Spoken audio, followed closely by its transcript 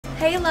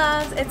Hey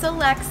loves, it's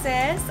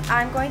Alexis.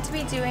 I'm going to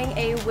be doing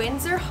a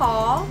Windsor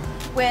haul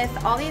with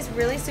all these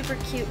really super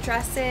cute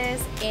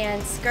dresses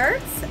and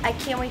skirts. I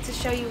can't wait to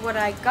show you what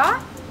I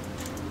got.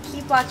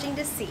 Keep watching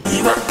to see. I'ma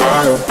be right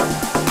by you.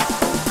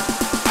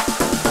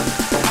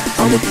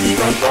 I'ma be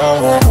right by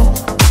you.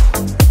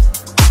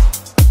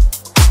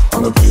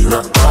 I'ma be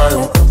right by you.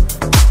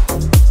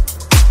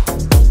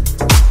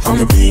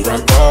 I'ma be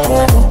right by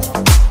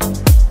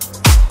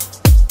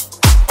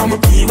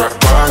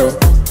you.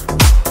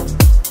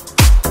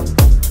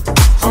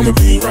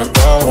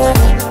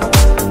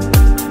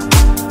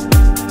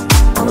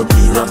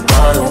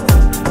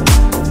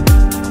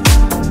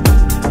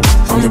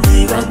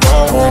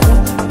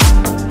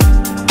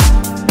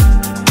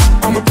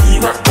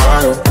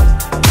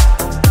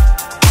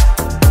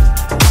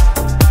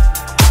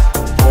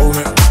 Own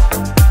it,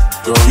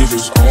 girl, you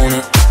just own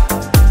it.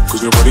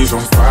 'Cause your body's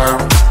on fire.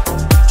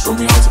 Show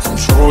me how to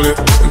control it.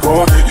 And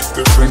go ahead, you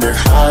step and get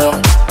higher.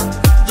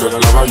 Girl, I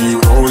love how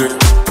you roll it.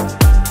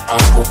 I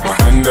put my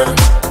hand there.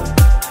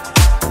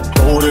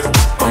 Hold it,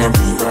 I'ma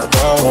be right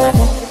by you.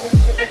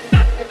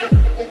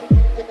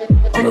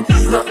 I'ma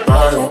be right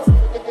by you.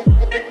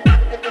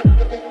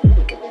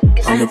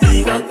 I'ma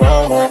be right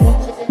by you.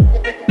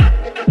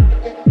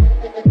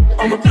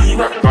 I'ma be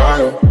right by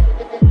you.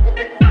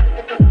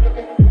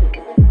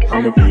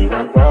 I'ma be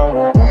right by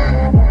you.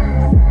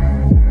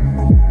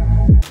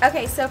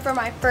 Okay, so for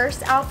my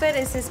first outfit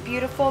is this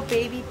beautiful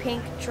baby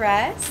pink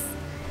dress.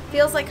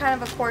 Feels like kind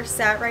of a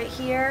corset right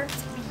here.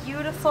 It's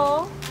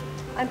beautiful.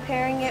 I'm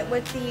pairing it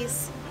with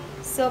these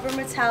silver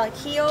metallic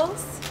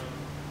heels.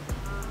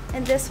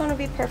 And this one would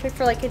be perfect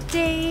for like a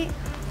date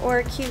or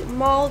a cute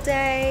mall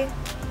day.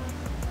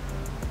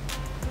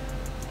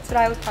 That's what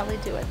I would probably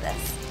do with this.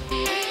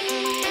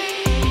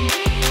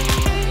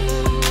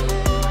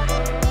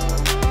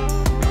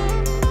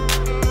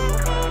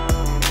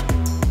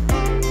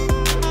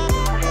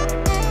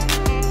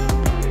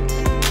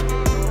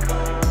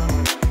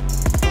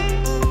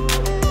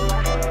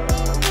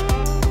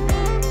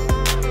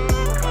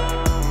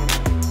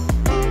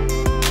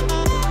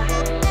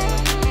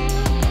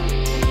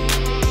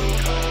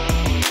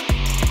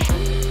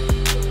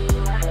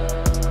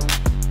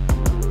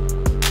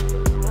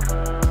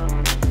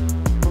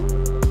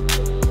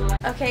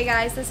 Okay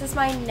guys, this is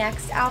my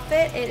next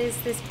outfit. It is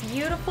this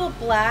beautiful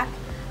black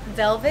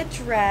velvet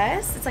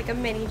dress. It's like a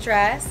mini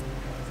dress.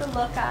 So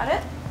look at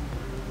it.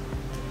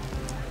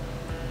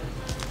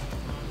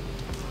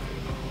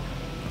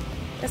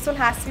 This one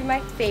has to be my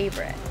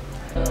favorite.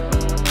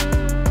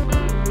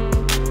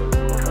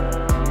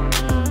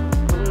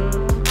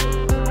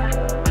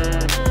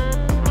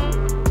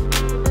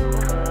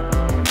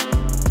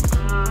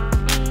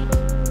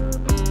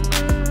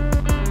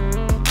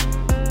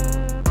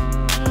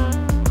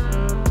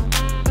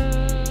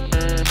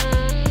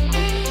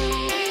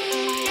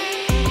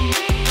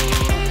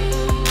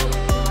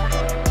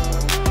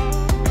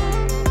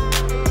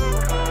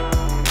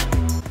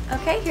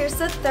 Okay, here's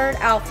the third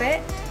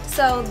outfit.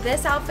 So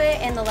this outfit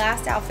and the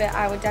last outfit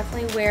I would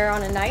definitely wear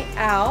on a night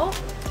out.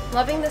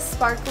 Loving the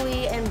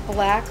sparkly and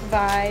black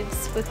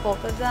vibes with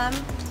both of them.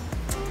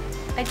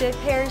 I did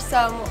pair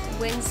some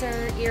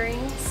Windsor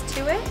earrings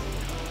to it.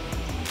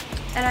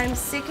 And I'm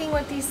sticking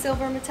with these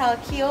silver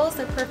metallic heels.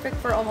 They're perfect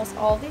for almost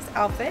all of these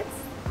outfits.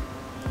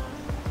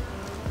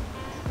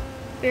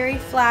 Very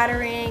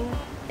flattering.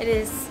 It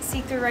is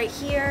see-through right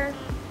here.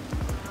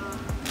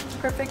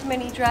 Perfect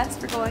mini dress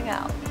for going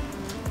out.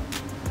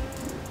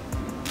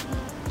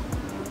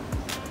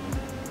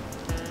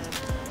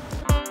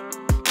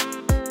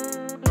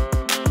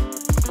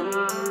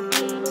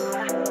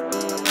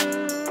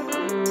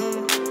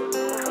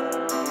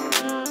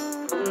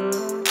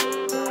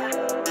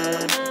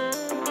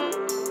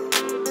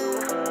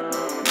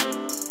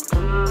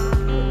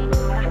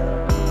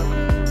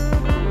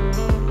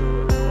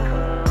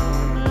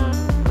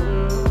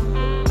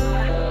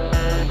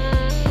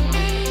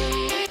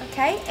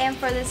 And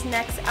for this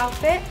next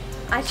outfit,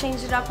 I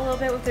changed it up a little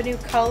bit with a new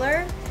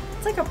color.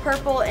 It's like a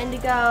purple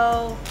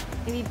indigo,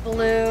 maybe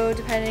blue,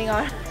 depending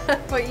on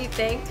what you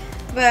think.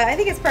 But I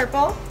think it's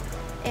purple.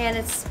 And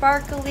it's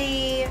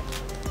sparkly,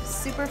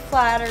 super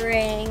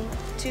flattering,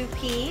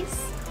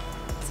 two-piece.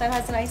 So it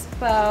has a nice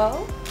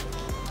bow.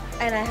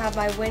 And I have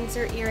my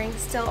Windsor earrings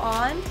still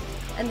on.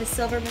 And the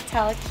silver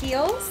metallic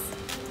heels.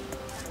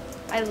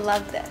 I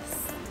love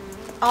this.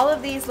 All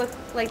of these look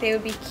like they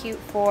would be cute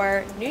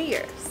for New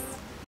Year's.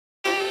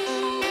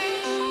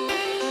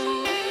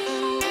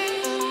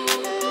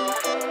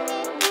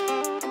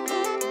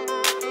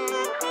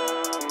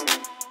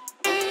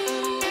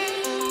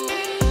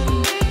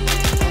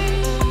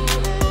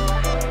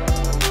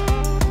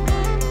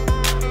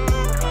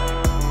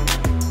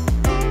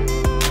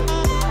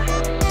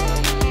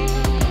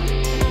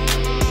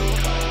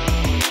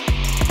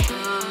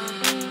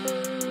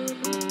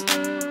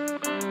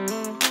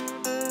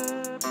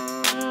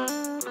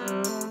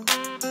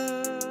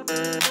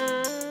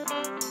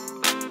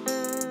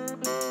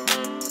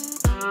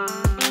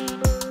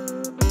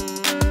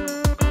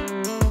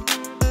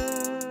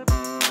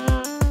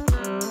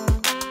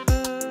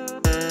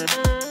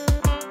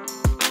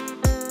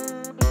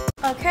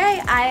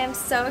 Okay, I am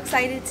so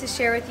excited to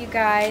share with you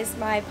guys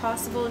my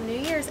possible New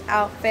Year's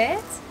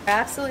outfit. I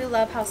absolutely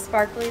love how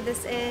sparkly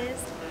this is.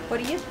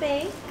 What do you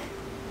think?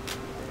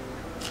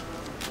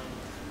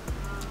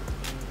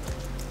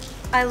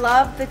 I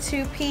love the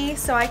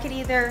two-piece, so I could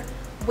either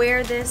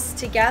wear this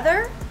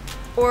together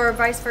or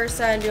vice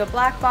versa and do a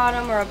black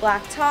bottom or a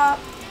black top.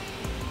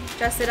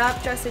 Dress it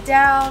up, dress it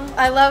down.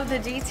 I love the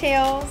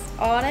details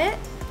on it.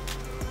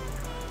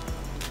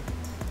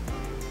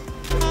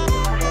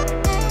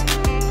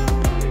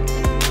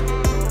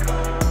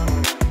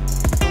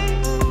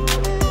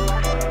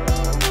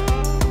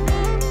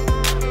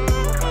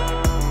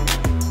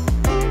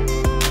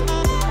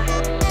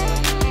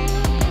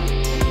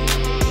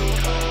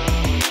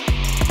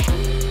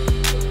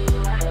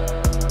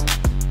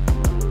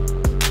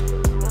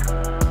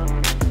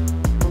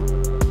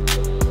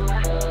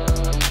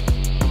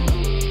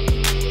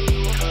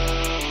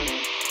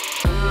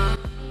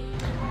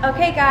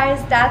 Okay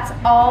guys, that's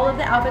all of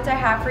the outfits I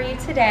have for you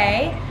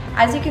today.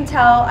 As you can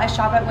tell, I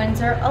shop at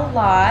Windsor a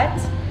lot.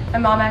 My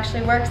mom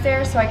actually works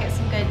there, so I get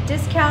some good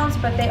discounts,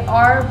 but they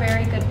are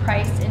very good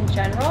priced in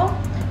general.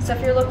 So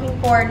if you're looking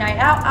for night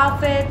out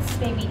outfits,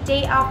 maybe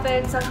date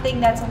outfits, something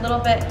that's a little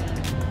bit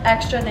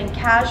extra than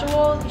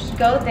casual, you should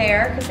go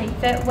there because they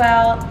fit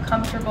well,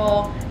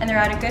 comfortable, and they're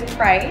at a good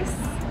price.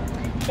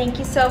 Thank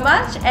you so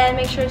much, and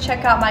make sure to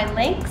check out my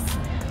links.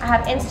 I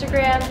have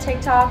Instagram,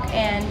 TikTok,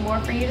 and more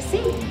for you to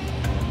see.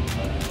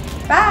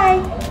 Bye.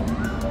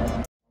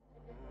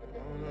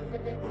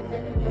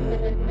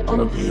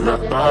 I'ma be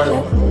right by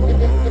you.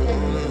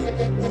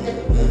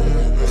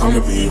 I'ma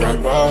be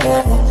right by you.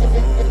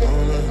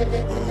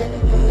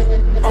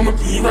 I'ma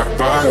be right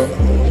by you.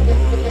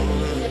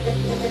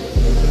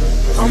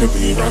 I'ma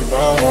be right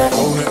by you.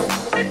 Own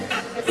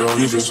it, girl,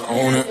 you just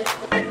own it.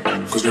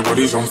 Cause your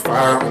body's on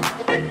fire.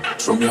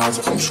 Show me how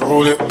to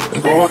control it.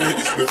 And go ahead,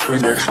 you flip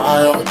and get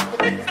higher.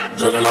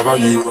 Girl, I love how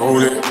you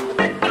roll it.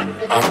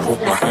 I put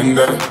my hand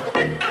there.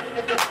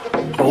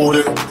 Hold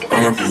it,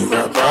 I'ma be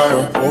right by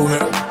you. Own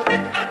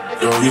it,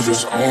 girl, you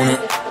just own it.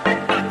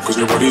 Cause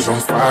your body's on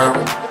fire.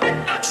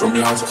 Show me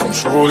how to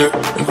control it.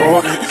 And go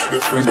ahead, you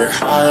flip and get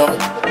higher.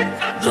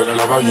 Girl, I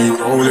love how you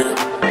roll it.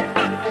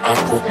 I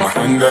put my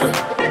hand there.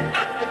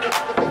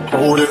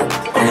 Hold it,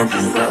 I'ma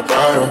be right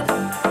by you.